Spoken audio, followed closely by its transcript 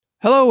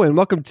Hello and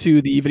welcome to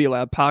the Video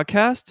Lab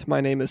podcast. My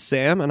name is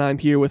Sam and I'm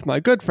here with my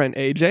good friend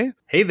AJ.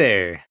 Hey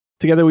there.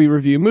 Together we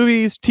review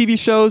movies, TV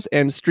shows,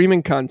 and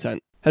streaming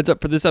content. Heads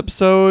up for this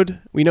episode.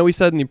 We know we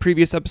said in the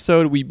previous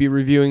episode we'd be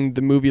reviewing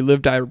the movie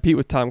Live, Die, Repeat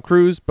with Tom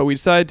Cruise, but we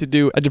decided to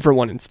do a different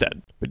one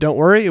instead. But don't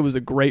worry, it was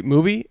a great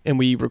movie and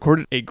we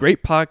recorded a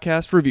great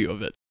podcast review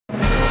of it.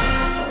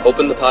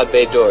 Open the pod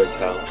bay doors,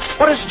 Hal.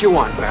 What is it you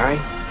want, Barry?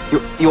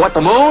 You want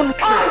the moon?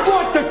 I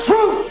want the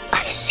truth!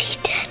 I see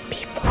dead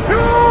people.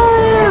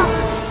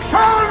 You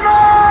shall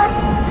not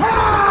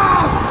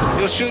pass!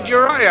 You'll shoot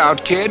your eye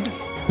out, kid.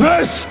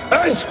 This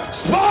is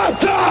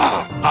Sparta!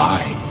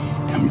 I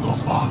am your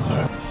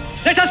father.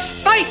 Let us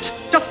fight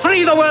to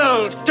free the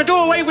world, to do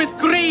away with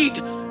greed,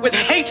 with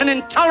hate and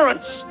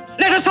intolerance.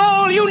 Let us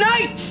all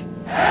unite!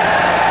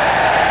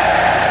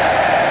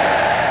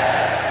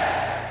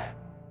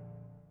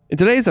 In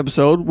today's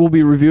episode, we'll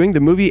be reviewing the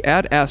movie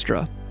Ad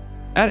Astra.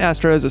 Ad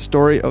Astra is a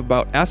story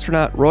about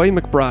astronaut Roy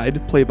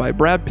McBride, played by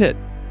Brad Pitt,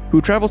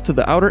 who travels to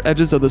the outer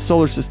edges of the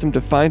solar system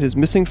to find his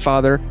missing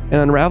father and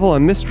unravel a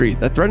mystery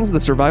that threatens the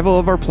survival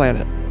of our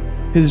planet.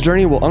 His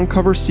journey will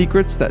uncover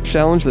secrets that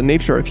challenge the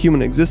nature of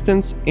human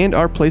existence and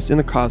our place in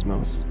the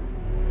cosmos.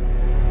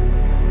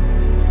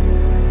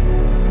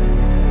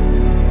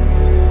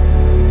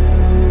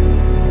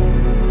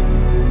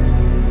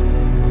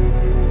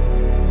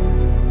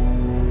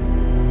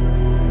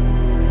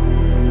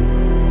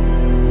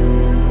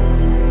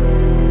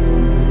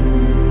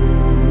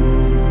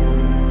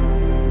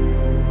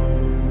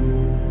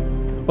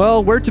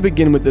 Well, where to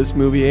begin with this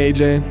movie,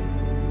 AJ?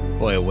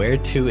 Boy, where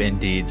to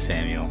indeed,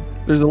 Samuel.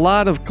 There's a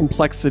lot of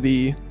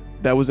complexity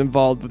that was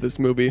involved with this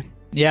movie.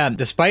 Yeah,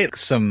 despite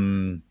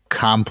some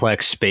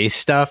complex space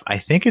stuff, I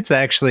think it's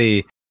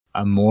actually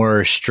a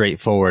more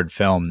straightforward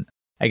film.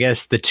 I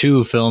guess the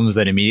two films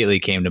that immediately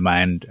came to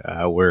mind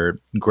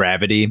were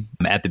Gravity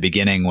at the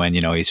beginning when,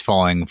 he's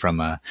falling from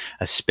a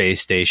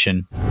space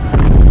station.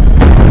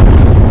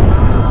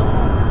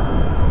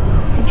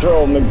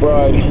 Control,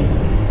 McBride.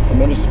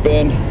 I'm in a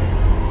spin.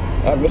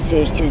 Atmosphere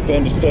is too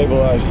thin to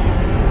stabilize.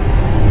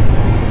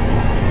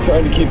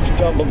 Trying to keep the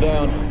tumble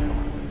down.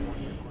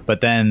 But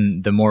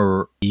then the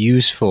more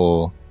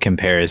useful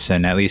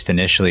comparison, at least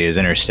initially, is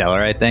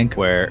Interstellar, I think,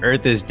 where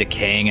Earth is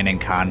decaying and in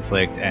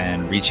conflict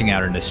and reaching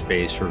out into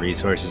space for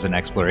resources and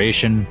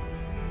exploration.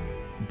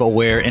 But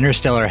where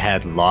Interstellar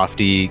had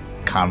lofty,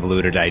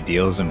 convoluted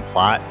ideals and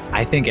plot,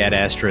 I think Ad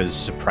Astra is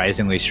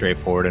surprisingly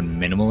straightforward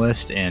and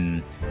minimalist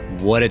in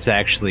what it's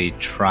actually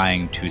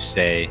trying to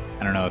say.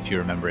 I don't know if you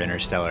remember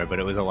Interstellar, but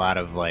it was a lot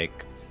of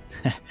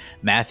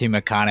Matthew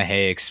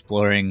McConaughey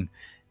exploring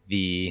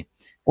the...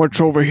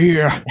 What's over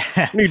here?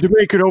 Need to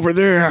make it over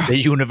there. The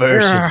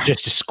universe is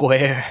just a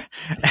square.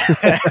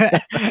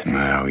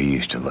 Well, we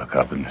used to look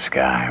up in the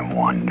sky and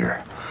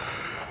wonder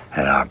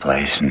at our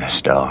place in the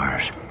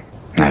stars.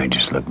 Now we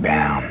just look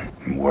down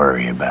and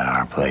worry about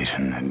our place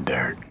in the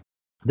dirt.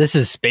 This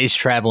is space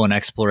travel and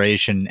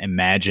exploration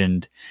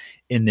imagined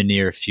in the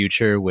near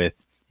future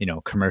with,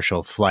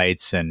 commercial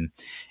flights. And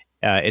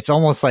it's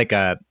almost like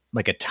a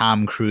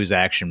Tom Cruise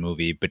action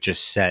movie, but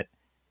just set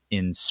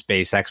in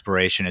space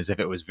exploration as if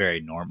it was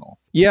very normal.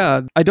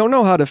 Yeah, I don't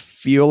know how to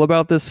feel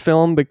about this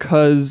film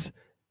because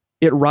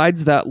it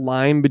rides that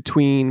line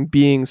between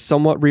being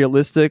somewhat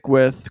realistic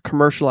with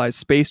commercialized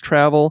space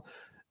travel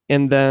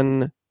and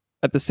then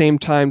at the same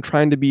time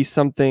trying to be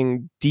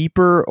something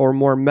deeper or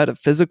more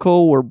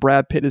metaphysical, where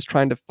Brad Pitt is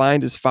trying to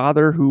find his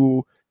father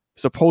who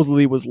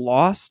supposedly was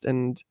lost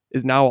and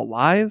is now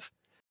alive.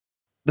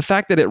 The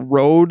fact that it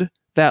rode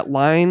that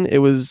line, it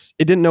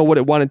didn't know what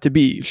it wanted to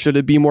be. Should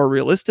it be more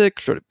realistic?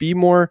 Should it be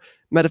more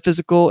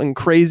metaphysical and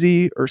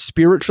crazy or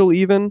spiritual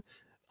even?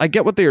 I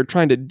get what they were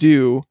trying to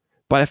do,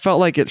 but I felt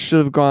like it should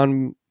have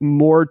gone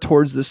more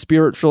towards the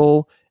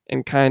spiritual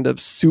and kind of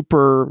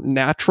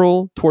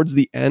supernatural towards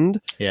the end.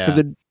 Yeah. Because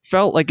it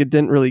felt like it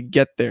didn't really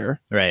get there.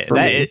 Right.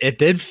 It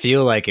did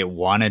feel like it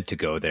wanted to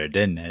go there,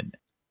 didn't it?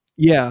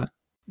 Yeah.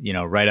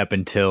 Right up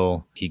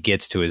until he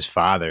gets to his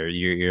father,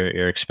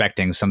 you're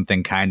expecting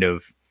something kind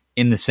of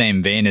in the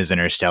same vein as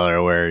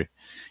Interstellar, where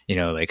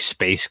like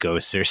space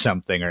ghosts or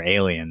something, or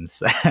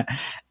aliens.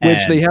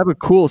 Which they have a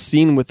cool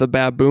scene with the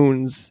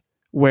baboons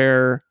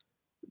where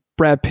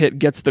Brad Pitt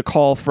gets the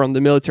call from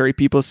the military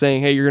people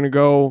saying, hey, you're going to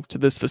go to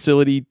this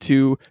facility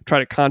to try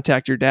to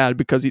contact your dad,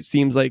 because it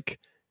seems like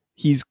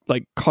he's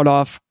cut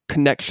off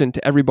connection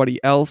to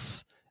everybody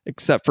else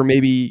except for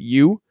maybe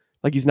you.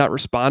 Like he's not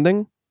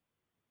responding.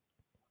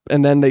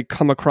 And then they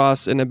come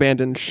across an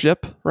abandoned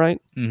ship,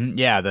 right? Mm-hmm.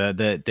 Yeah,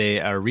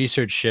 a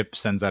research ship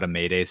sends out a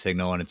Mayday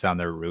signal and it's on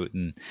their route,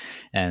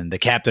 and the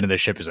captain of the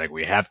ship is like,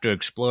 we have to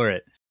explore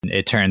it.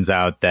 It turns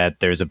out that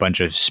there's a bunch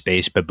of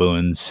space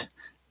baboons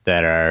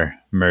that are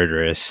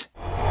murderous.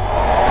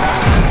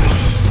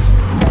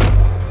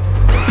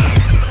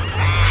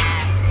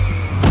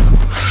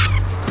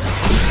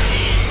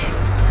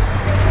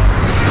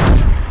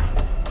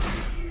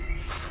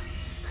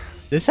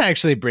 This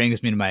actually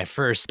brings me to my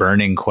first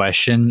burning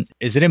question.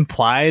 Is it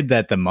implied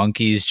that the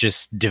monkeys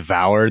just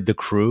devoured the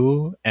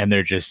crew and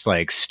they're just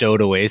like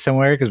stowed away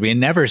somewhere? Because we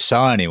never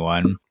saw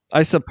anyone.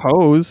 I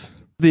suppose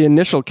the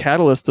initial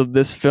catalyst of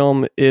this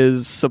film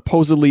is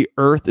supposedly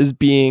Earth is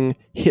being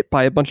hit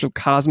by a bunch of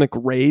cosmic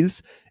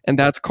rays, and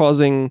that's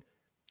causing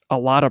a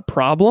lot of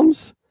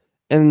problems.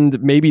 And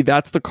maybe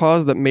that's the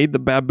cause that made the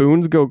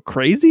baboons go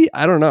crazy?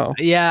 I don't know.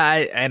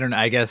 Yeah, I don't know.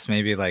 I guess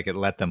maybe like it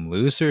let them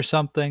loose or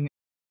something.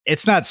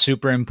 It's not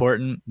super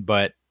important,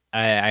 but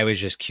I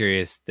was just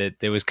curious that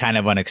it was kind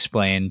of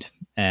unexplained,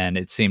 and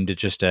it seemed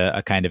just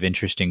a kind of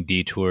interesting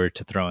detour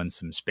to throw in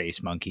some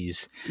space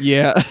monkeys.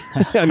 Yeah.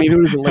 I mean,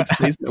 who doesn't like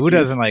space monkeys? Who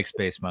doesn't like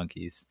space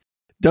monkeys?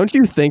 Don't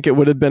you think it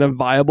would have been a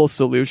viable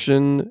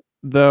solution,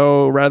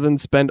 though, rather than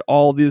spend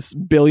all these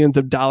billions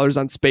of dollars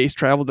on space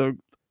travel to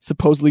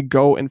supposedly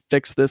go and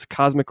fix this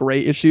cosmic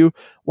ray issue?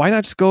 Why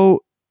not just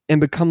go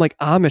and become like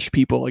Amish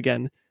people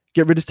again?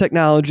 Get rid of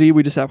technology.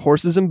 We just have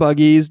horses and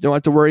buggies. Don't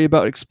have to worry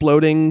about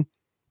exploding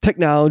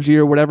technology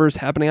or whatever is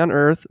happening on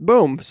Earth.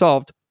 Boom,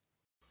 solved.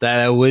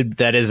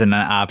 That is an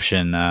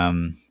option.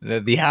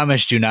 The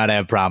Amish do not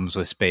have problems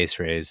with space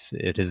rays.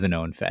 It is a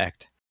known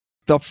fact.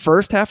 The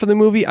first half of the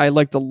movie I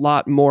liked a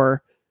lot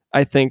more,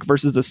 I think,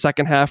 versus the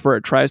second half where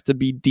it tries to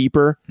be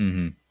deeper,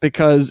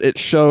 because it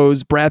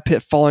shows Brad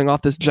Pitt falling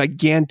off this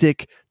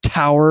gigantic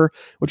tower,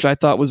 which I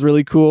thought was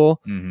really cool.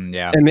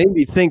 Yeah, and made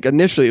me think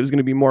initially it was going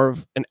to be more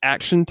of an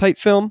action type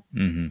film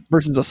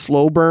versus a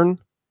slow burn.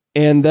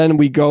 And then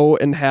we go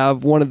and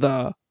have one of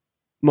the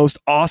most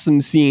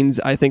awesome scenes,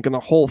 I think, in the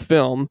whole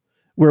film,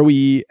 where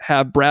we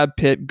have Brad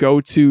Pitt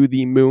go to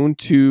the moon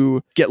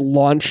to get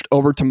launched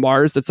over to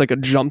Mars. That's like a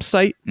jump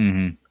site.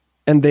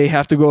 And they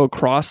have to go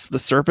across the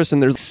surface,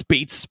 and there's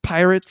space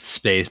pirates.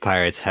 Space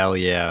pirates, hell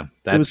yeah.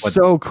 It was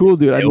so cool,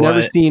 dude. I've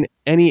never seen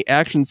any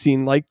action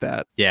scene like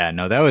that. Yeah,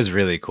 no, that was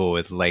really cool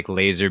with like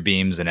laser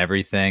beams and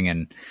everything.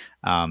 And,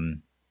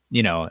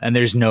 you know, and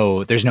there's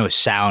no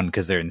sound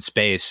because they're in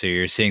space. So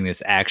you're seeing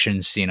this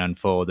action scene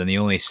unfold, and the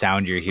only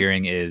sound you're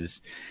hearing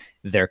is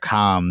their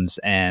comms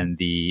and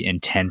the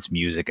intense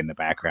music in the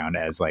background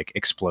as like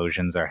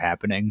explosions are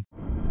happening.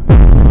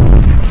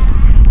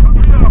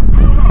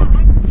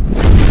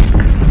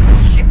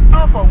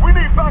 Alpha, we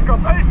need backup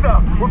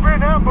ASAP. We're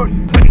being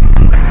ambushed.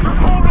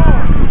 Hold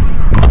on.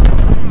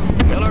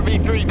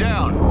 LRV-3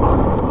 down.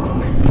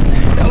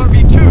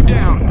 LRV-2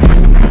 down.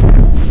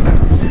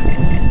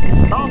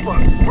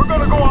 Alpha, we're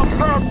gonna go off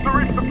south to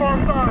reach the far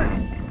side.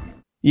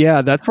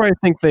 Yeah, that's where I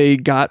think they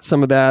got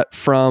some of that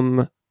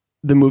from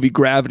the movie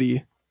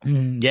Gravity.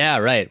 Yeah,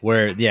 right.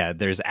 Where, yeah,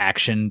 there's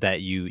action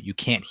that you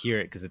can't hear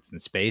it because it's in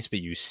space, but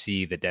you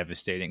see the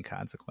devastating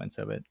consequence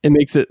of it. It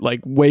makes it like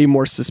way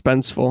more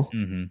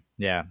suspenseful.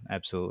 Yeah,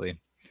 absolutely.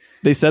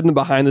 They said in the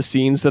behind the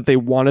scenes that they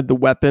wanted the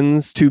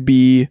weapons to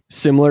be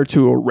similar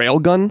to a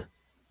railgun.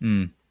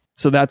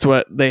 So that's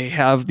what they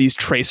have, these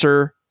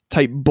tracer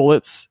type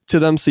bullets to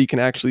them, so you can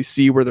actually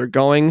see where they're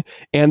going.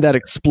 And that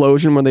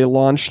explosion when they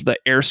launched the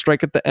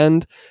airstrike at the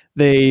end,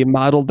 they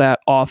modeled that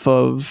off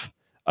of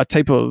a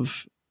type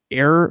of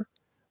air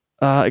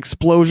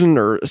explosion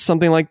or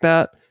something like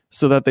that,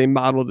 so that they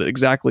modeled it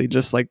exactly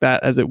just like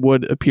that as it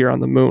would appear on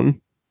the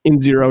moon in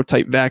zero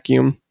type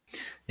vacuum.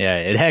 Yeah,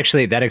 it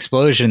actually, that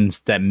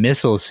explosions, that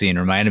missile scene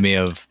reminded me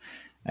of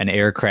an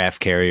aircraft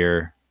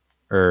carrier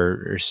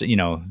or you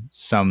know,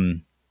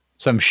 some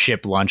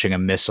ship launching a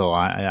missile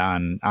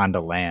onto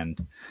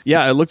land.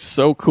 Yeah, it looks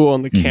so cool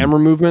in the camera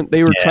movement.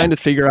 They were trying to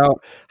figure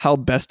out how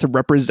best to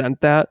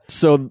represent that.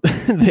 So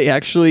they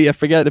actually, I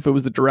forget if it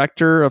was the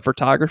director of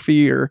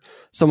photography or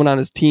someone on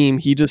his team,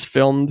 he just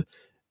filmed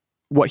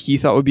what he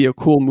thought would be a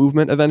cool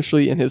movement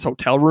eventually in his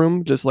hotel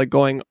room, just like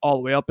going all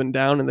the way up and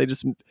down. And they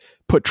just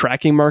put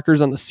tracking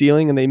markers on the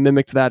ceiling and they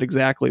mimicked that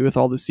exactly with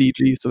all the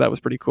CG. So that was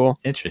pretty cool.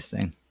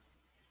 Interesting.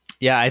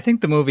 Yeah, I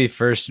think the movie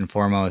first and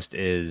foremost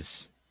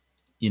is,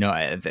 you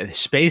know,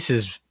 space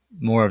is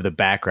more of the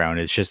background.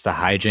 It's just the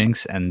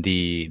hijinks, and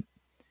the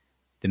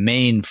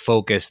main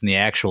focus in the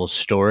actual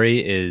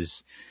story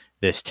is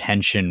this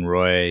tension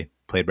Roy,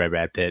 played by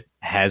Brad Pitt,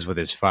 has with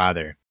his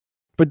father.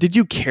 But did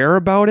you care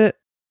about it?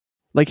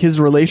 Like his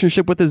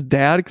relationship with his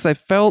dad? Because I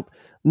felt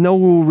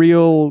no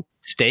real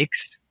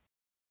stakes.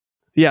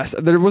 Yes,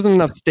 there wasn't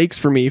enough stakes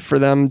for me for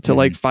them to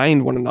like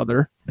find one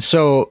another.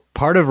 So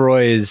part of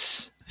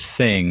Roy's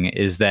thing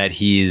is that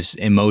he's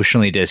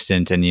emotionally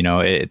distant, and you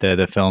know,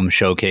 the film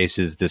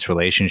showcases this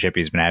relationship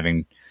he's been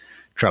having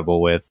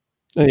trouble with.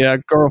 Yeah,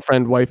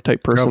 girlfriend wife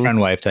type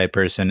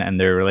person,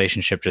 and their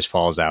relationship just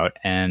falls out.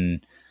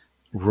 And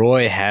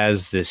Roy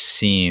has this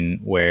scene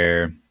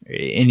where,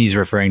 and he's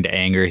referring to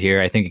anger here,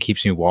 I think it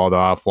keeps me walled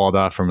off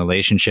from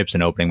relationships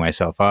and opening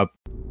myself up.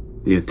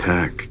 The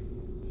attack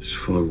is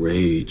full of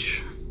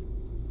rage.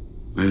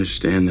 I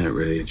understand that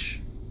rage.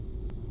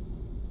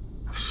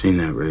 I've seen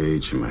that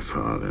rage in my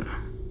father.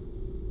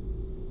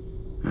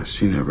 I've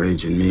seen that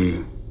rage in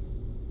me.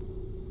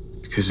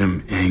 Because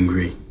I'm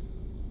angry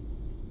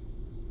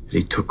that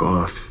he took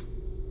off.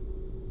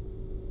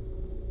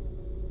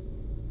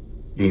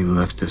 He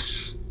left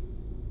us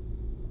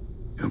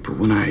But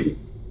when I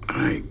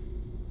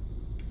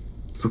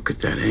look at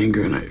that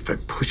anger and if I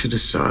push it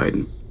aside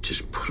and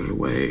just put it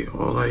away,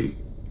 all I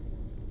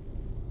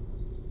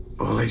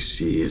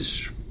see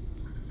is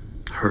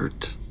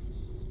hurt.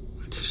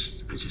 I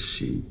just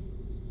see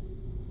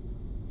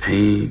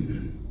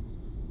pain.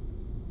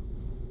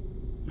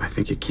 I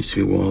think it keeps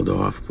me walled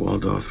off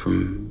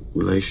from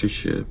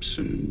relationships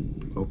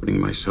and opening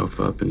myself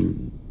up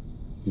and,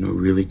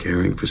 really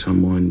caring for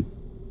someone.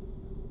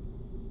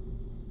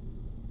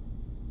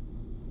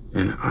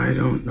 And I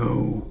don't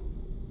know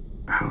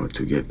how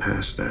to get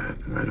past that.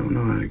 I don't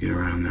know how to get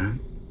around that.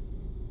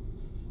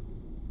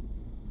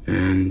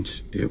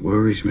 And it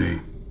worries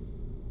me.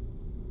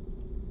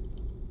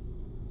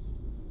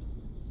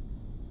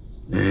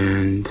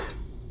 And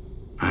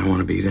I don't want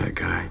to be that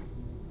guy.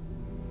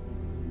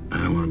 I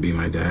don't want to be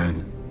my dad.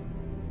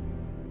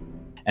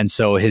 And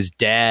so his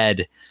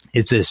dad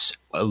is this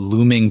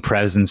looming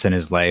presence in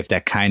his life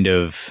that kind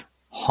of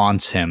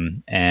haunts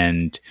him,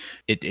 and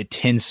it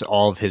tints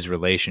all of his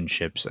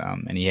relationships.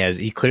 And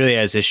he clearly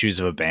has issues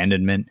of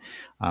abandonment,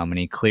 and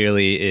he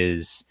clearly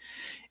is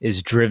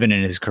driven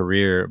in his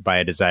career by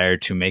a desire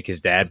to make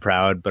his dad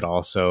proud, but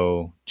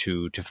also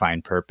to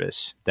find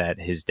purpose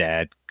that his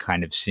dad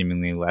kind of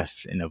seemingly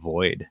left in a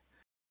void.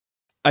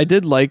 I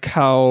did like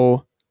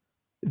how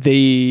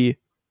they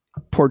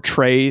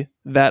portray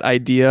that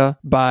idea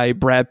by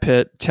Brad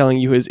Pitt telling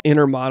you his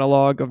inner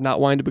monologue of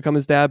not wanting to become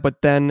his dad,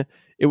 but then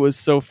it was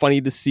so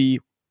funny to see,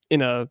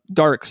 in a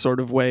dark sort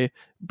of way,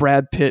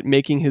 Brad Pitt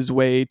making his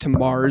way to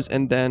Mars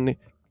and then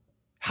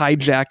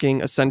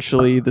hijacking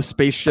essentially the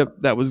spaceship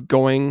that was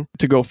going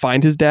to go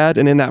find his dad,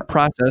 and in that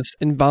process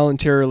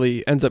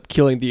involuntarily ends up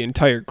killing the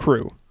entire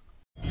crew.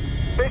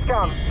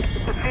 Spacecom, this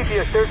is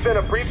Cepheus. There's been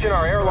a breach in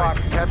our airlock.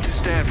 Captain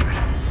Stanford,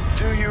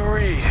 do you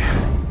read?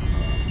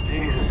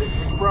 Jesus, it's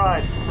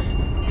McBride.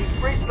 He's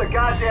breached the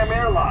goddamn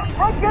airlock.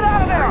 Let's get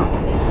out of there!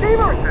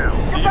 Stevers,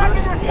 get back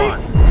in your seat!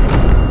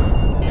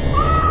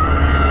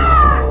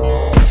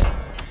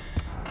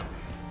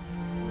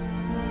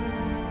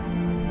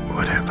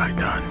 What have I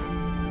done?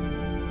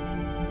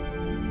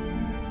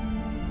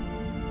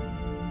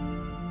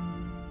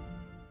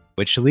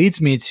 Which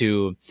leads me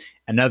to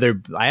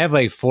another. I have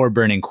like 4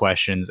 burning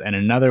questions, and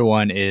another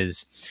one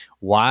is,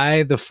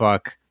 why the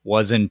fuck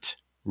wasn't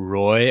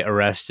Roy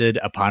arrested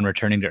upon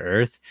returning to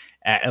Earth,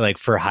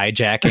 for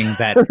hijacking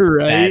that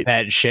right?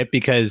 that ship?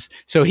 Because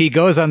so he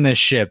goes on this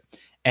ship,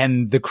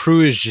 and the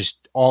crew is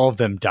just, all of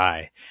them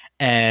die,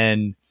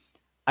 and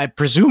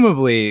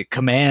presumably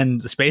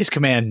the Space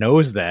Command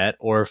knows that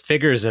or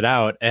figures it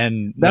out,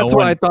 and that's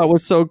what I thought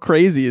was so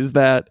crazy, is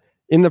that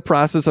in the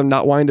process of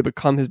not wanting to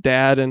become his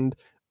dad and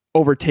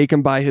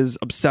overtaken by his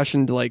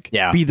obsession to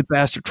be the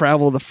best or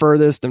travel the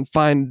furthest and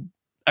find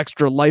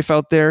extra life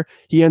out there,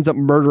 he ends up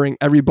murdering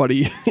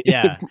everybody.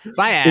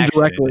 By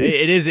accident.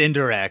 It is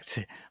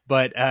indirect,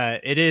 but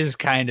it is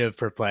kind of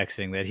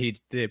perplexing that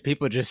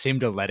people just seem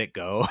to let it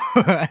go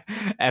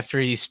after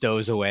he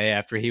stows away,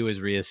 after he was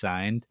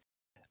reassigned.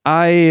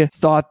 I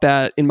thought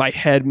that in my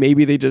head,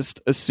 maybe they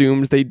just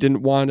assumed they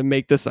didn't want to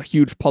make this a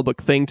huge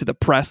public thing to the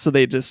press, so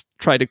they just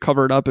tried to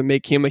cover it up and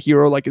make him a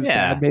hero like his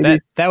dad, maybe.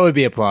 That would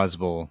be a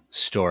plausible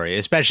story,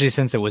 especially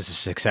since it was a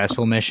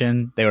successful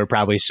mission. They were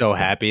probably so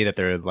happy that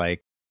they're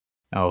like,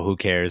 oh, who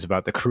cares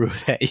about the crew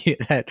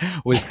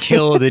that was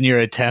killed in your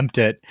attempt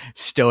at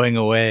stowing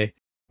away?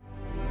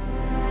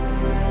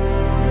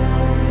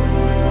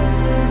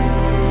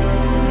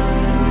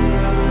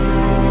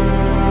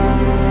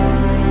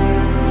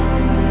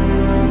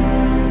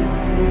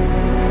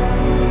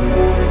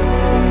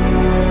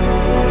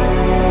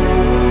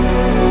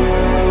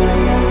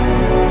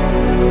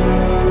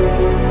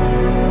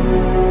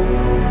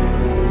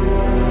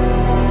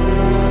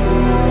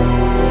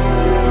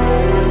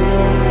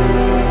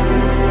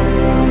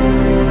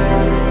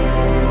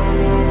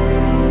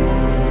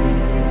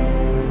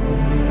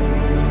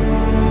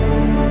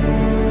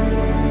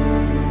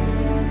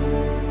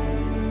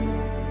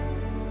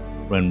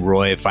 When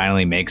Roy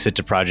finally makes it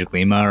to Project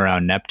Lima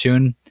around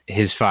Neptune,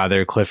 his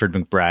father, Clifford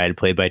McBride,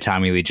 played by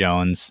Tommy Lee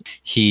Jones,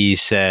 he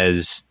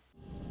says,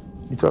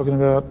 "You talking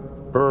about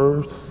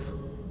Earth?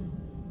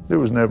 There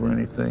was never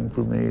anything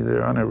for me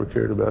there. I never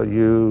cared about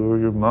you or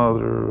your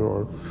mother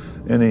or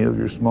any of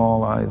your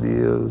small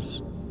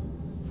ideas.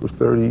 For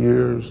 30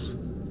 years,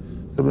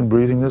 I've been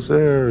breathing this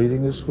air,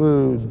 eating this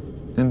food,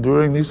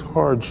 enduring these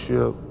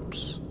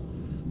hardships.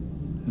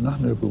 And I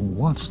never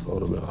once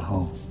thought about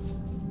home."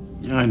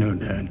 I know,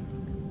 Dad.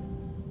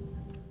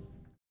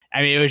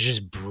 I mean, it was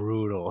just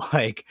brutal.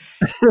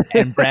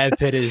 And Brad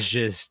Pitt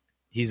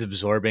he's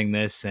absorbing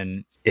this,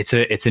 and it's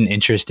an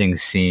interesting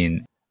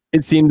scene.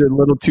 It seemed a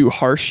little too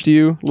harsh to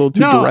you, a little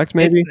too direct,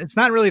 maybe? It's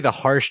not really the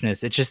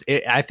harshness.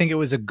 I think it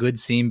was a good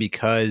scene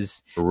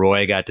because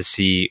Roy got to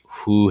see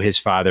who his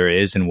father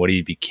is and what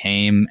he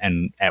became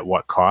and at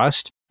what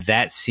cost.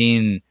 That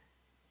scene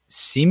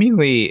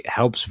seemingly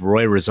helps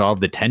Roy resolve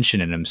the tension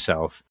in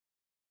himself.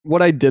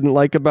 What I didn't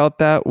like about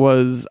that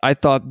was I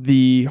thought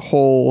the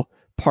whole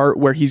part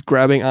where he's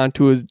grabbing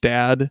onto his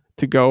dad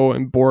to go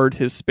and board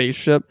his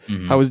spaceship,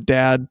 how his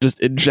dad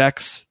just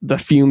ejects the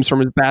fumes from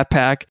his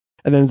backpack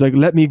and then he's like,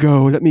 let me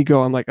go.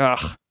 I'm like,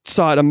 ugh,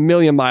 saw it a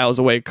million miles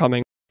away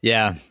coming.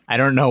 Yeah, I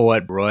don't know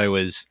what Roy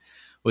was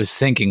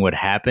thinking would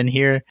happen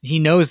here. He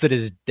knows that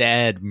his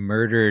dad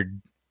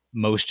murdered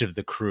most of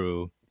the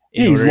crew.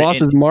 He's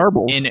lost his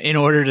marbles. In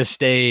order to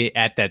stay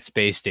at that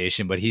space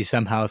station, but he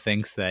somehow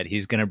thinks that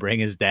he's going to bring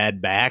his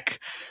dad back.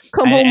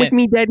 Come home with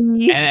me,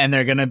 daddy. And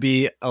they're going to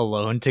be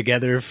alone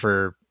together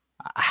for,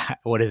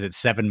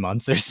 7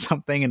 months or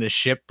something in a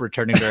ship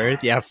returning to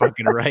Earth? Yeah,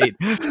 fucking right.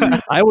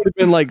 I would have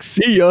been like,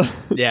 see ya.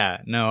 Yeah,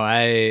 no,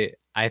 I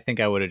think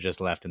I would have just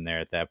left him there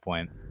at that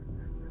point.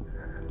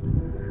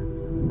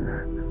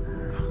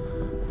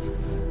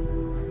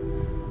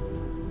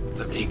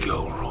 Let me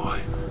go, Roy.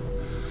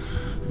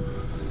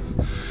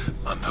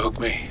 Unhook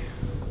me.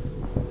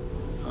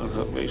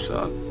 Unhook me,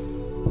 son.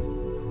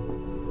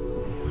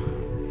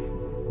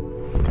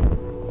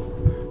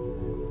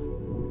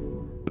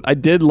 I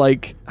did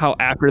like how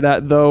after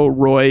that, though,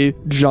 Roy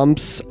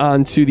jumps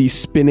onto the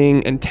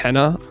spinning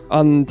antenna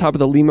on top of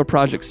the Lima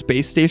Project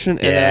space station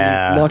and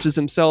then launches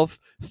himself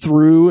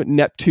through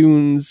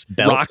Neptune's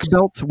rock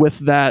belt with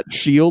that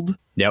shield.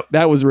 Yep.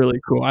 That was really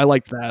cool. I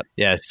liked that.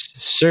 Yes,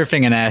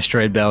 surfing an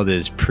asteroid belt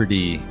is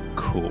pretty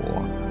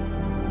cool.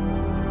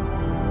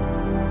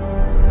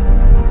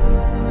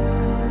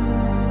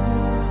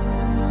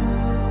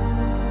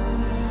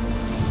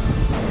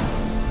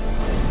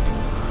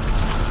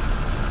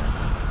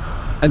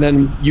 And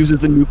then uses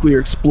the nuclear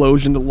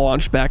explosion to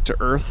launch back to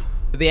Earth.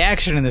 The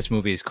action in this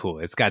movie is cool.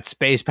 It's got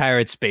space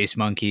pirates, space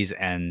monkeys,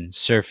 and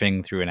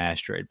surfing through an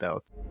asteroid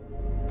belt.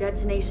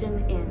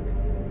 Detonation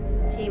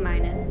in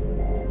T-minus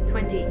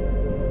 20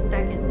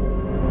 seconds.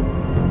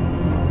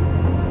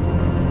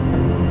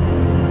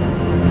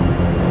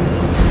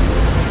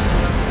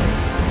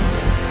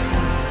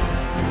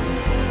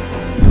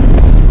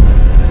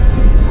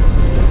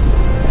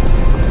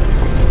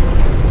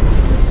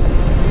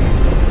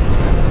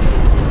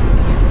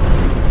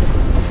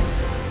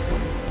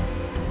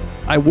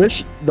 I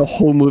wish the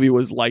whole movie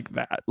was like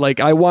that. Like,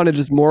 I wanted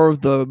just more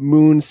of the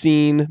moon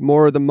scene,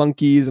 more of the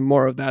monkeys, and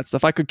more of that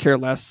stuff. I could care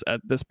less at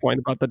this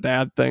point about the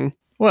dad thing.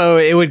 Well,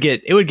 it would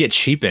get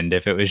cheapened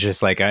if it was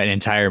just like an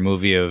entire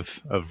movie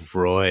of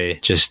Roy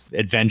just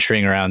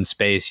adventuring around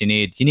space. You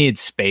need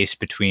space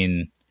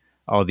between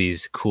all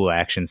these cool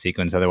action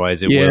sequences.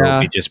 Otherwise, it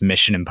will be just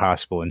Mission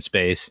Impossible in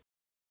space.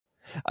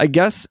 I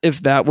guess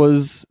if that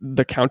was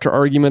the counter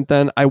argument,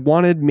 then I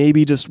wanted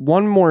maybe just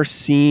one more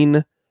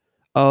scene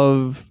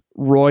of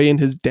Roy and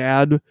his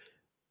dad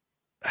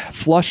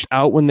flushed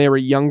out when they were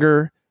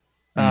younger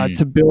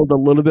to build a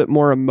little bit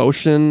more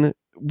emotion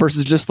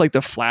versus just like the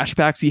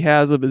flashbacks he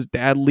has of his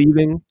dad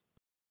leaving.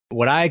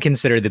 What I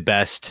consider the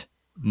best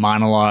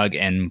monologue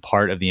and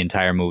part of the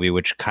entire movie,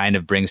 which kind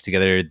of brings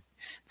together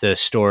the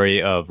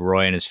story of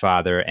Roy and his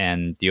father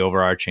and the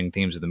overarching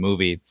themes of the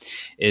movie,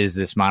 is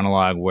this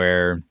monologue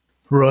where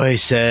Roy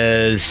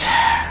says,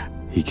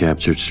 he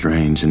captured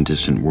strange and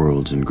distant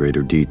worlds in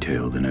greater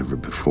detail than ever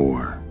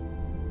before.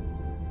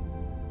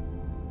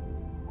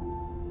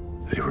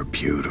 They were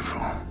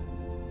beautiful,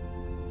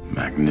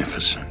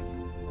 magnificent,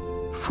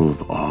 full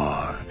of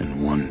awe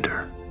and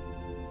wonder.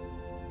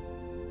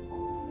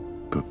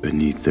 But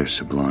beneath their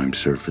sublime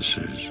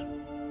surfaces,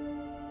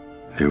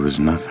 there was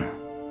nothing.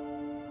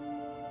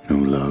 No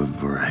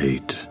love or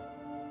hate,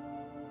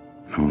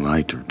 no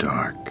light or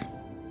dark.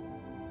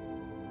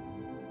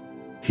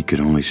 He could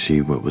only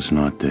see what was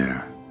not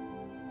there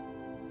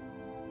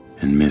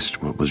and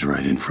missed what was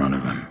right in front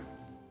of him.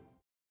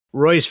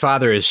 Roy's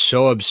father is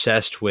so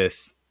obsessed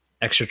with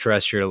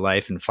extraterrestrial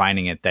life and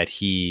finding it that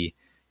he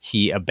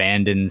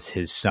abandons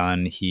his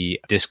son, he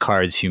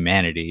discards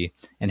humanity,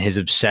 and his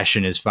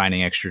obsession is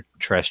finding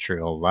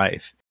extraterrestrial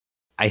life.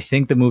 I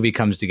think the movie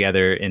comes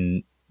together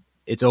in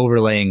its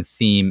overlaying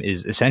theme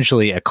is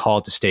essentially a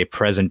call to stay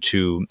present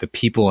to the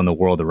people in the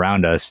world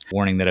around us,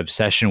 warning that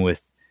obsession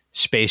with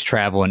space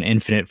travel and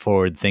infinite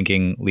forward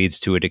thinking leads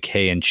to a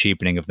decay and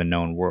cheapening of the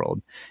known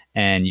world.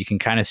 And you can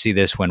kind of see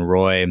this when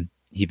Roy,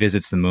 he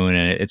visits the moon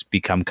and it's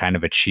become kind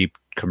of a cheap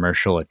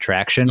commercial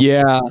attraction.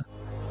 Yeah.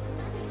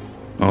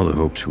 All the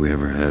hopes we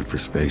ever had for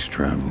space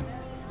travel,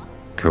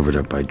 covered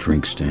up by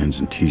drink stands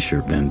and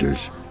t-shirt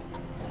vendors.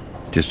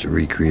 Just a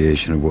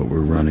recreation of what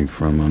we're running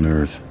from on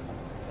Earth.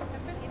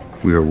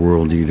 We are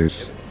world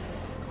eaters.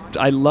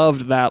 I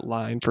loved that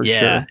line for sure.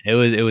 Yeah,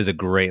 it was a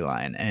great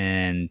line.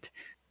 And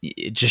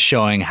just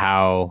showing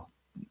how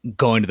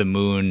going to the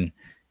moon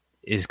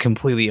is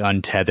completely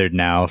untethered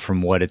now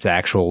from what its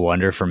actual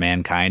wonder for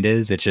mankind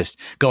is. It's just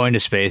going to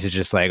space is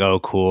just like, oh,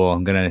 cool,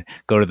 I'm going to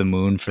go to the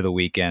moon for the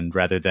weekend,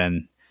 rather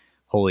than,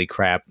 holy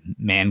crap,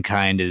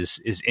 mankind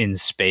is in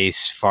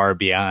space far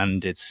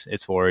beyond its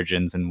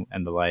origins and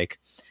the like.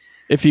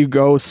 If you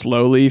go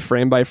slowly,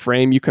 frame by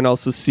frame, you can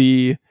also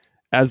see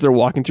as they're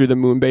walking through the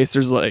moon base,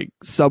 there's like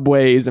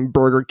Subways and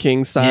Burger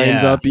King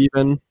signs up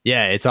even.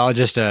 Yeah, it's all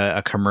just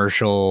a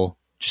commercial,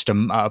 just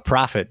a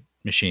profit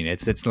machine.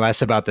 It's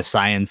less about the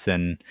science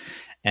and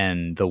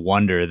and the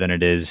wonder than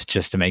it is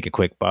just to make a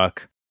quick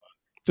buck.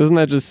 Doesn't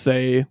that just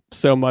say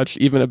so much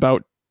even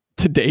about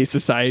today's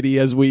society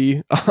as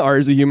we are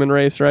as a human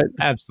race, right?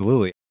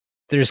 Absolutely.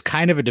 There's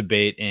kind of a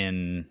debate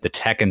in the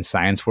tech and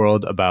science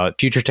world about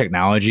future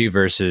technology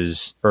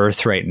versus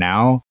Earth right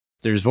now.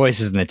 There's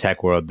voices in the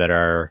tech world that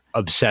are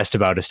obsessed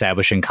about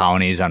establishing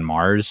colonies on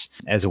Mars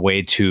as a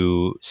way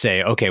to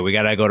say, okay, we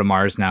got to go to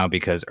Mars now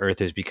because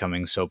Earth is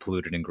becoming so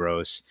polluted and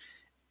gross.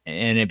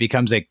 And it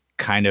becomes a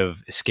kind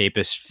of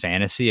escapist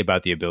fantasy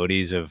about the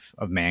abilities of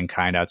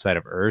mankind outside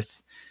of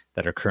Earth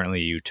that are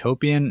currently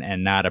utopian,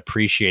 and not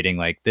appreciating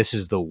like this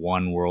is the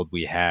one world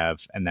we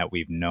have and that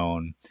we've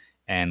known,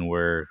 and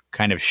we're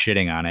kind of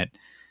shitting on it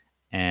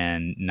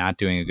and not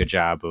doing a good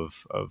job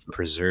of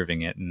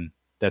preserving it. And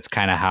that's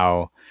kind of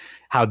how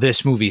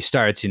this movie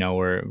starts. You know,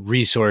 we're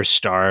resource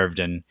starved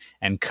and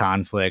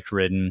conflict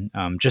ridden,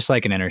 just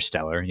like an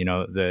Interstellar. You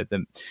know,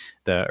 the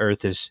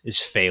Earth is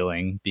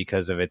failing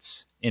because of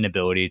its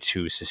inability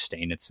to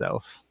sustain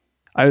itself.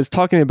 I was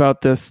talking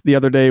about this the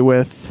other day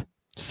with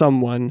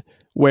someone,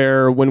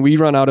 where when we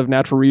run out of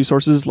natural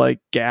resources like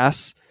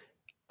gas,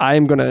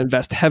 I'm going to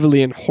invest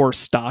heavily in horse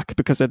stock,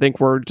 because I think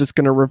we're just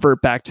going to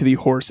revert back to the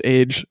horse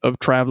age of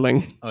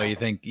traveling. Oh, you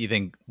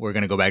think we're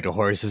going to go back to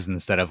horses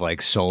instead of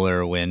like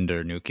solar, wind,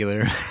 or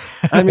nuclear?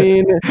 I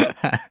mean,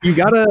 you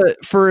gotta,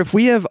 if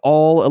we have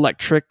all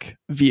electric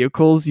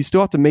vehicles, you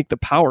still have to make the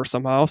power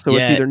somehow. So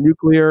it's either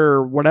nuclear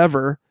or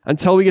whatever,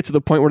 until we get to the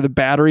point where the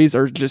batteries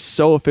are just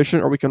so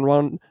efficient, or we can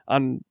run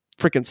on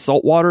freaking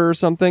salt water or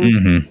something.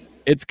 Mm-hmm.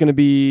 It's going to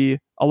be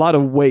a lot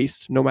of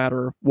waste no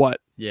matter what.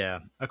 Yeah.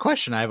 A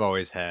question I've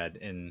always had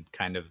in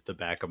kind of the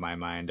back of my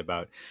mind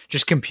about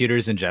just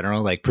computers in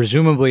general, like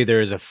presumably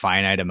there is a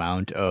finite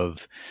amount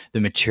of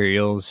the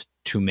materials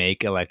to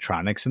make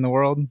electronics in the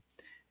world.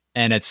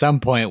 And at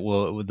some point,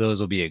 those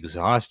will be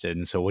exhausted.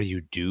 And so what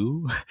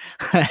do?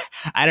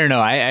 I don't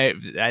know. I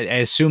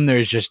assume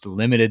there's just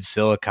limited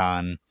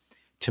silicon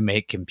to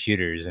make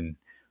computers. And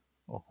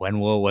when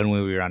will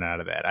we run out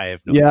of that? I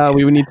have no idea. Yeah,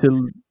 we would need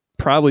to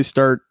probably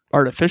start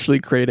artificially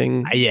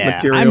creating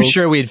materials. I'm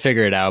sure we'd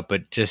figure it out,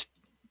 but just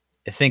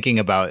thinking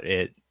about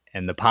it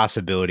and the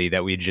possibility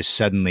that we'd just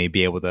suddenly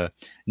be able to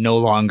no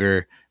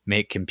longer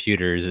make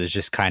computers is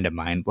just kind of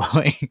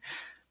mind-blowing.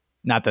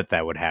 Not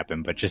that would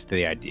happen, but just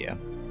the idea.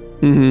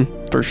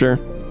 Mm-hmm, for sure.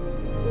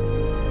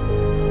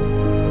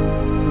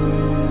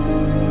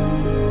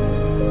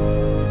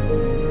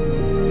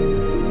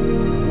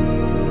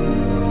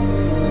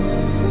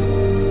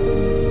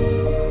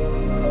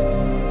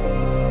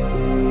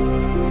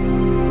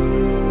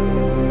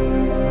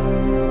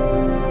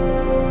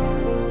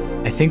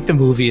 I think the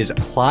movie's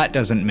plot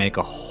doesn't make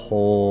a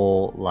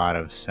whole lot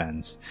of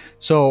sense.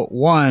 So,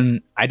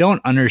 one, I don't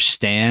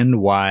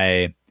understand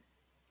why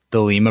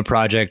the Lima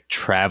Project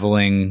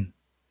traveling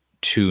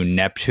to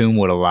Neptune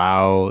would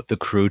allow the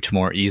crew to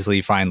more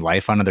easily find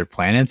life on other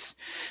planets,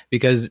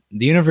 because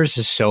the universe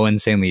is so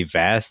insanely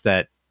vast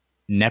that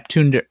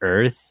Neptune to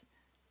Earth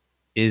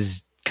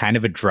is kind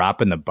of a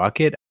drop in the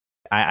bucket.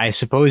 I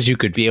suppose you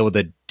could be able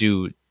to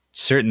do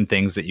certain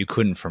things that you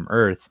couldn't from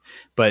Earth,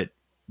 but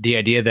the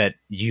idea that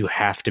you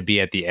have to be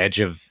at the edge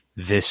of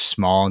this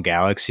small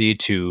galaxy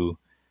to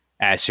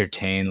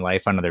ascertain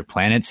life on other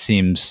planets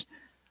seems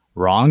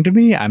wrong to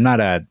me. I'm not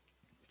a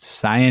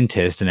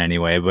scientist in any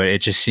way, but it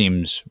just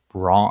seems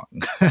wrong.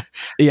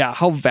 Yeah,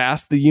 how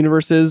vast the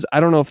universe is. I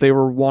don't know if they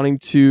were wanting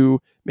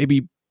to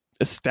maybe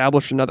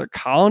establish another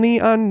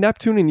colony on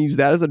Neptune and use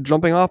that as a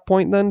jumping off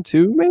point then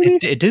too, maybe?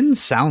 It didn't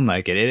sound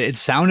like it. It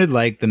sounded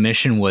like the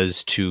mission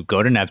was to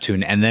go to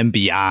Neptune and then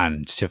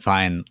beyond to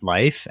find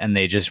life, and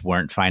they just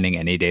weren't finding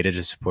any data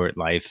to support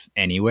life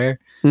anywhere.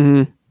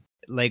 Mm-hmm.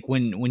 Like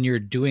when you're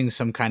doing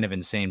some kind of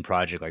insane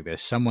project like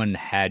this, someone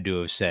had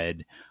to have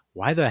said,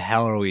 why the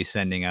hell are we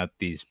sending out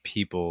these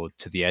people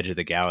to the edge of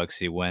the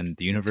galaxy when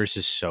the universe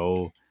is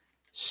so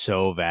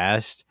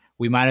vast?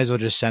 We might as well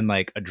just send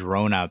like a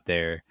drone out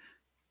there,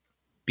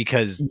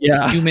 because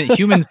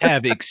humans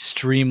have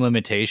extreme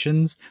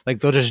limitations. Like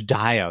they'll just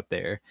die out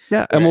there.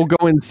 Yeah, and we'll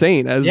go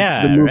insane as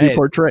the movie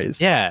portrays.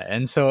 Yeah,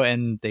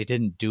 and they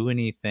didn't do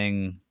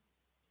anything.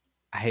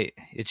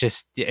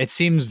 It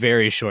seems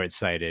very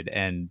short-sighted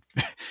and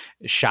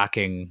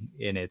shocking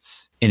in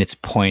its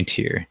point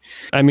here.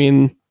 I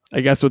mean, I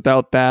guess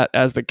without that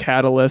as the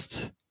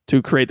catalyst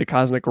to create the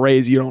cosmic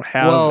rays, you don't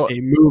have a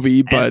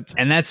movie. But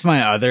and that's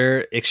my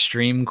other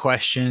extreme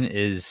question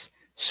is,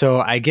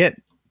 so I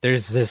get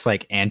there's this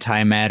like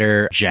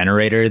antimatter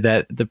generator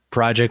that the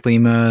Project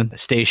Lima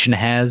station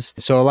has.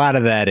 So a lot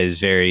of that is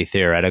very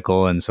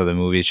theoretical, and so the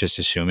movie's just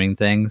assuming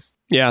things.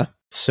 Yeah.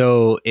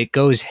 So it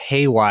goes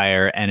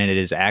haywire, and it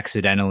is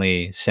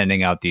accidentally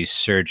sending out these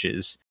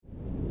surges.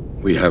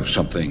 We have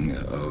something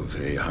of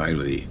a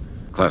highly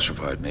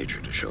classified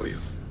nature to show you.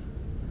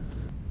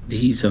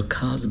 These are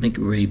cosmic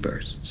ray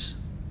bursts.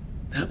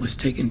 That was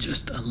taken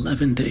just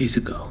 11 days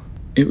ago.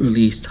 It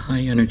released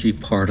high-energy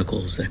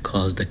particles that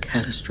caused a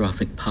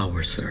catastrophic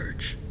power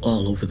surge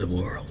all over the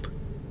world.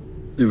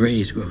 The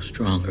rays grow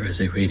stronger as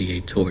they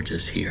radiate towards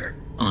us here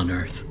on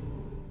Earth.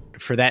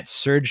 for that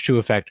surge to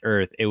affect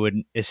Earth, it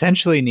would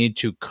essentially need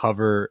to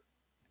cover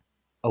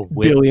a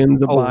width,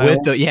 billions of miles.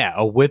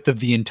 A width of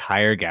the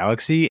entire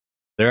galaxy.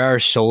 There are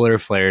solar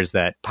flares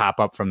that pop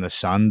up from the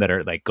sun that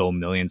are like go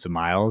millions of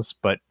miles,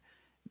 but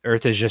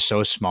Earth is just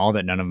so small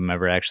that none of them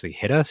ever actually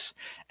hit us.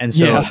 And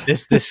so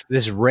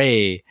this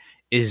ray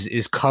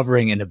is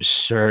covering an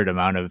absurd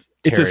amount of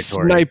territory. It's a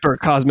sniper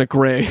cosmic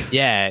ray.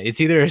 Yeah, it's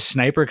either a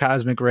sniper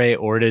cosmic ray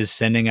or it is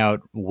sending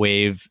out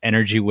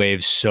energy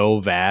waves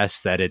so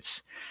vast that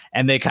it's,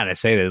 and they kind of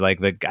say that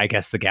like I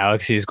guess the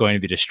galaxy is going to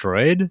be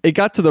destroyed. It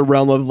got to the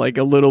realm of like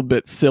a little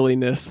bit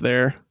silliness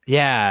there.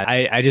 Yeah,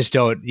 I just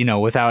don't,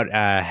 without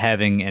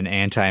having an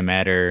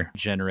antimatter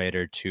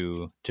generator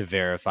to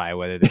verify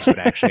whether this would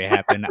actually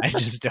happen, I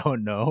just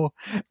don't know.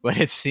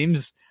 But it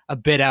seems a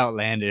bit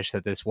outlandish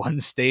that this one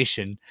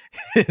station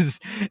is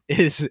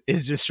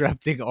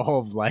disrupting all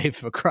of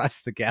life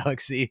across the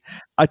galaxy.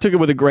 I took it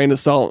with a grain of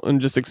salt and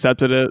just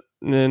accepted it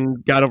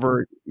and got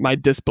over my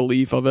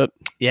disbelief of it.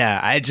 Yeah,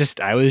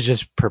 I was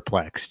just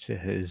perplexed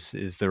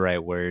is the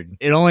right word.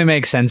 It only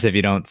makes sense if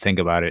you don't think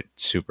about it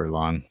super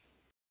long.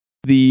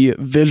 The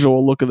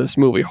visual look of this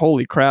movie,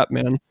 holy crap,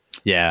 man.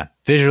 Yeah,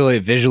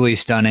 visually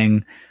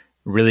stunning,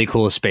 really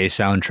cool space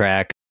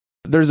soundtrack.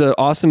 There's an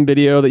awesome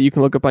video that you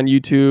can look up on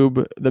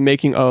YouTube, the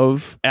making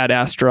of Ad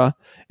Astra,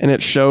 and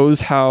it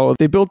shows how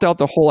they built out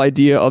the whole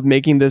idea of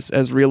making this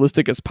as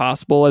realistic as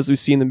possible, as we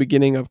see in the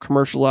beginning of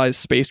commercialized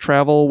space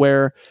travel,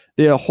 where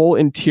the whole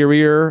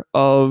interior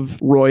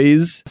of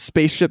Roy's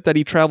spaceship that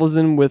he travels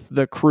in with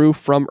the crew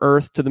from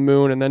Earth to the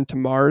moon and then to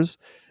Mars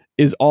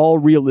is all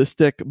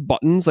realistic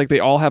buttons. Like they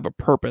all have a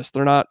purpose.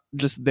 They're not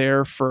just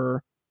there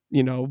for,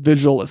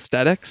 visual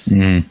aesthetics.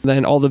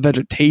 Then all the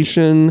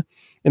vegetation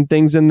and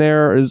things in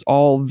there is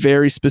all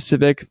very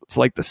specific. It's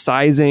like the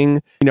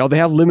sizing, they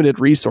have limited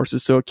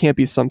resources, so it can't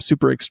be some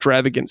super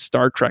extravagant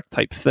Star Trek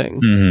type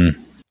thing.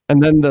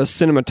 And then the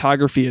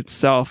cinematography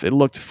itself, it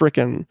looked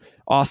freaking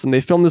awesome.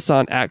 They filmed this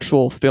on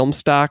actual film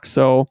stock.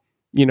 So,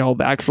 the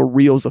actual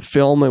reels of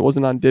film, it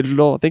wasn't on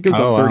digital. I think it was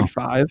on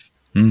 35.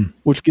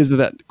 Which gives it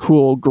that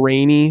cool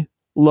grainy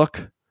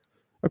look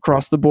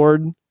across the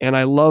board. And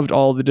I loved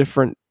all the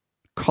different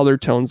color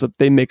tones that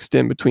they mixed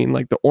in between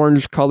like the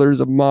orange colors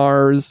of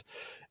Mars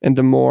and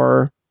the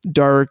more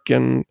dark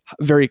and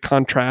very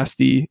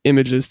contrasty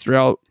images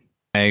throughout.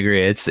 I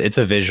agree. It's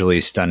a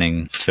visually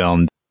stunning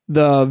film.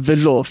 The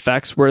visual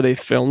effects where they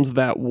filmed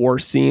that war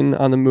scene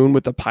on the moon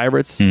with the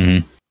pirates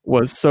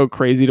was so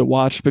crazy to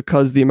watch,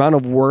 because the amount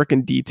of work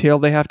and detail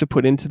they have to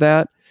put into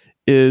that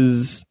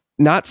is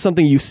not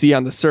something you see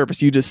on the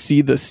surface. You just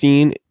see the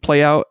scene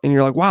play out and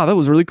you're like, wow, that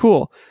was really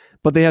cool.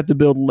 But they had to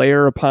build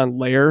layer upon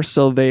layer.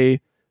 So they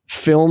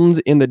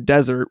filmed in the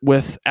desert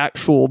with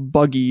actual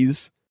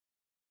buggies.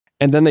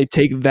 And then they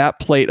take that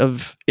plate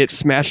of it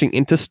smashing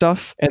into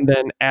stuff and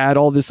then add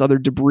all this other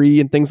debris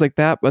and things like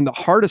that. And the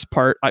hardest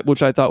part,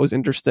 which I thought was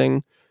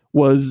interesting,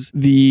 was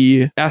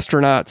the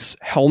astronauts'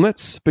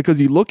 helmets,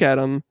 because you look at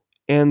them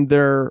and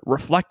they're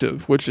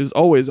reflective, which is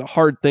always a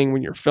hard thing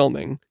when you're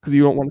filming because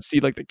you don't want to see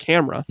like the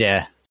camera.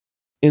 Yeah.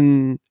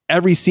 In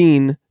every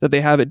scene that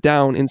they have it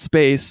down in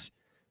space,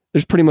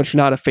 there's pretty much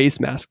not a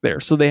face mask there.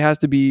 So they have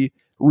to be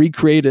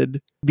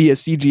recreated via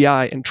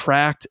CGI and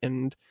tracked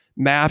and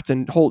mapped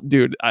and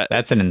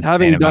that's an insane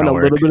having done a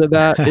work. little bit of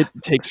that, it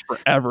takes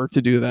forever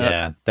to do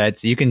that. Yeah,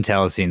 you can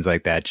tell scenes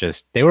like that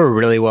they were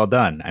really well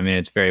done. I mean,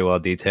 it's very well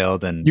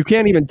detailed, and you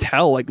can't even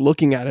tell like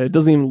looking at it. It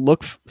doesn't even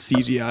look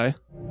CGI.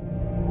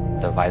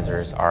 The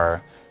visors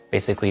are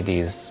basically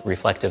these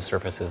reflective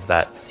surfaces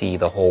that see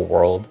the whole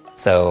world.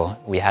 So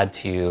we had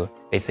to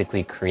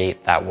basically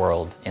create that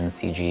world in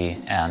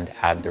CG and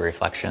add the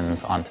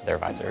reflections onto their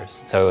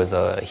visors. So it was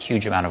a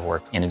huge amount of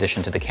work. In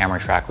addition to the camera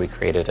track, we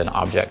created an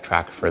object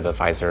track for the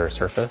visor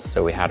surface.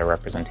 So we had a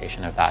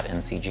representation of that in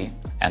CG.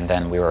 And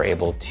then we were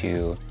able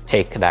to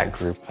take that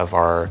group of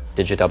our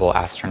Digidouble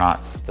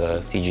astronauts, the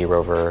CG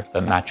rover,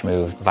 the match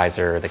moved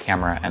visor, the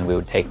camera, and we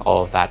would take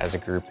all of that as a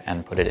group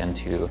and put it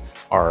into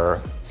our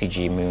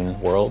CG moon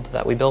world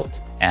that we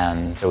built.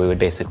 And so we would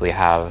basically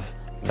have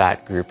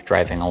that group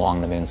driving along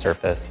the moon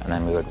surface, and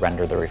then we would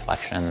render the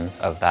reflections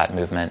of that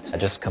movement.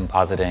 Just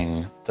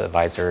compositing the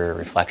visor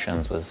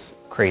reflections was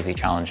crazy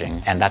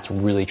challenging, and that's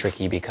really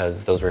tricky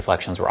because those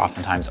reflections were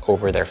oftentimes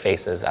over their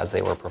faces as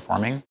they were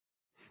performing.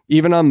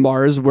 Even on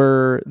Mars,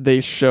 where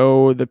they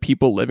show the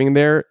people living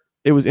there,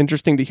 it was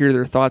interesting to hear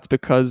their thoughts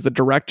because the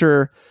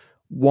director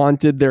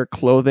wanted their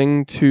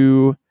clothing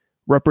to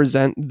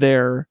represent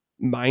their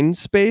mind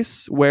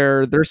space,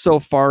 where they're so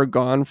far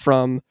gone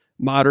from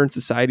modern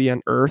society on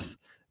Earth.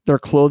 Their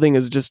clothing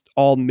is just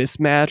all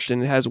mismatched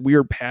and it has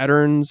weird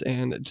patterns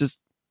and it just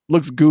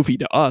looks goofy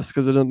to us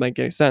because it doesn't make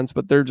any sense,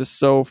 but they're just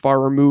so far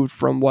removed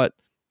from what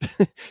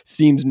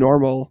seems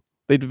normal.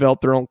 They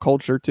developed their own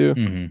culture too.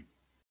 Mm-hmm.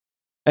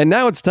 And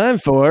now it's time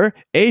for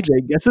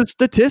AJ Guesses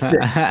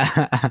Statistics.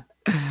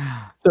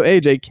 So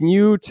AJ, can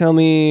you tell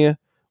me,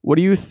 what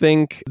do you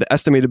think the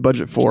estimated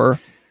budget for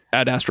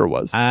Ad Astra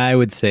was? I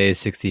would say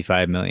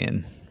 65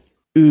 million.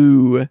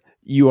 Ooh,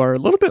 you are a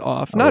little bit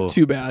off. Not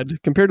too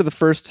bad compared to the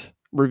first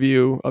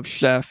review of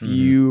Chef.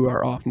 You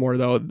are off more,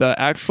 though. The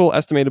actual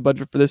estimated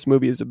budget for this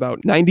movie is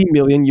about $90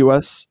 million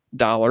US.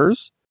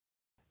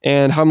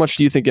 And how much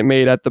do you think it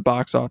made at the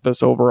box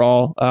office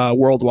overall,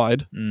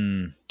 worldwide?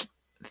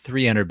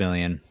 300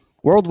 million.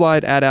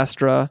 Worldwide, Ad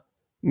Astra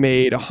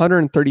made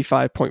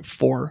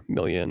 $135.4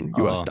 million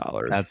US.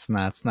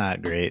 That's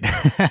not great.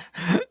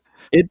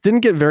 It didn't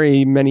get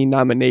very many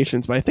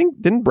nominations, but I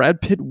think, didn't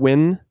Brad Pitt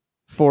win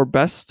for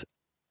Best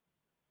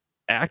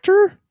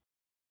Actor?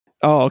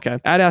 Oh, okay.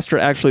 Ad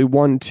Astra actually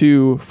won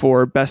 2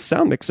 for Best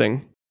Sound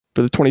Mixing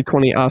for the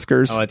 2020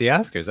 Oscars. Oh, at the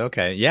Oscars.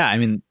 Okay. Yeah, I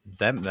mean,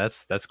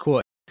 that's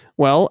cool.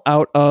 Well,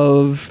 out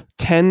of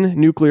 10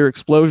 nuclear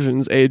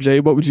explosions,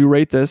 AJ, what would you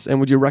rate this, and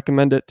would you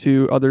recommend it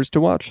to others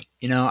to watch?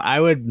 I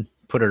would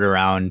put it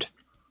around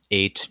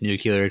 8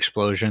 nuclear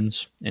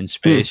explosions in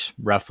space,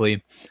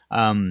 roughly.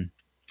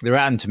 The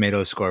Rotten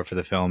Tomatoes score for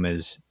the film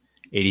is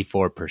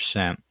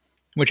 84%,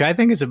 which I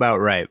think is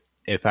about right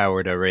if I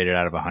were to rate it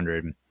out of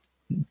 100.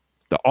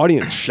 The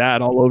audience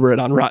shat all over it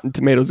on Rotten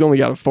Tomatoes. It only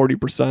got a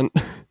 40%.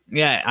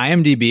 Yeah,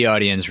 IMDb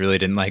audience really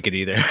didn't like it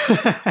either.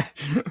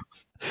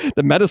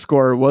 The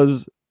Metascore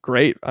was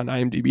great on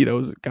IMDb, though.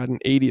 It got an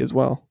 80 as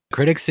well.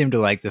 Critics seem to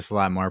like this a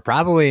lot more,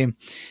 probably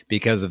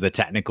because of the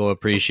technical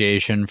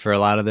appreciation for a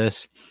lot of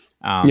this.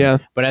 Yeah.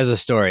 But as a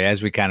story,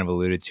 as we kind of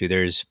alluded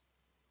to,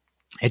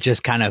 it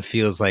just kind of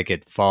feels like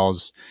it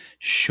falls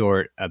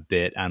short a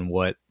bit on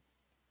what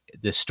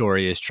the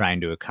story is trying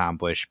to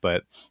accomplish.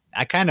 But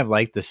I kind of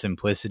like the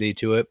simplicity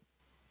to it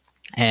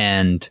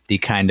and the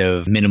kind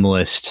of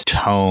minimalist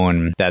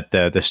tone that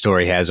the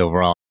story has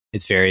overall.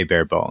 It's very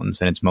bare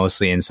bones, and it's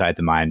mostly inside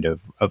the mind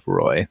of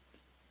Roy.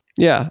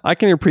 Yeah, I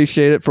can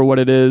appreciate it for what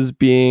it is,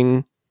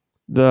 being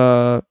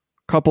the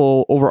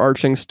couple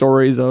overarching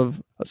stories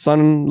of a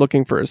son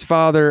looking for his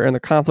father and the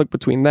conflict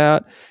between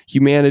that,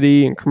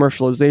 humanity and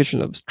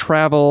commercialization of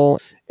travel,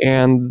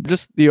 and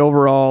just the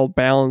overall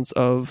balance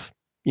of,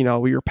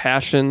 your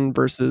passion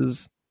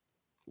versus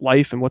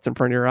life and what's in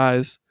front of your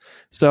eyes.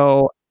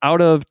 So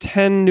out of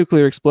 10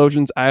 nuclear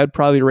explosions, I'd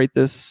probably rate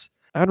this,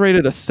 I'd rate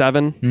it a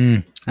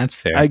 7. That's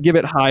fair. I'd give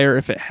it higher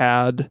if it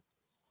had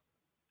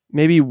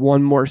maybe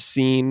one more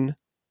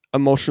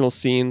emotional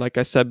scene, like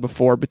I said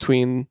before,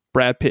 between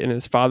Brad Pitt and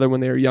his father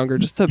when they were younger,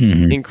 just to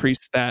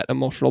increase that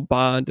emotional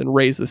bond and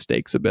raise the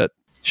stakes a bit.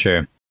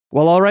 Sure.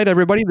 Well, all right,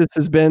 everybody. This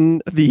has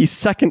been the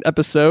second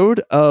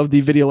episode of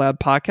the Video Lab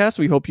podcast.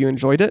 We hope you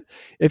enjoyed it.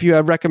 If you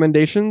have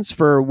recommendations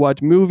for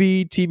what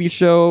movie, TV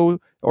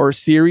show, or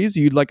series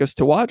you'd like us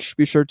to watch,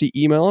 be sure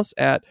to email us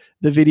at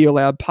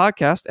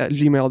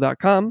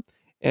thevideolabpodcast@gmail.com.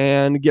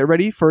 And get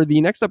ready for the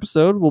next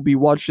episode. We'll be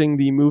watching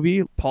the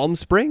movie Palm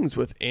Springs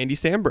with Andy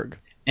Samberg.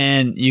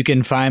 And you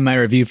can find my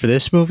review for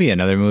this movie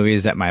and other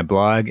movies at my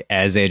blog,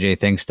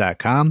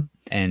 asajthinks.com.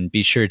 And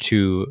be sure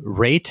to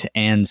rate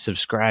and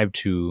subscribe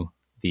to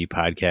the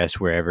podcast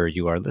wherever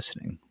you are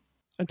listening.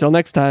 Until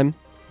next time,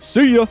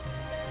 see ya.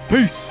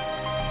 Peace.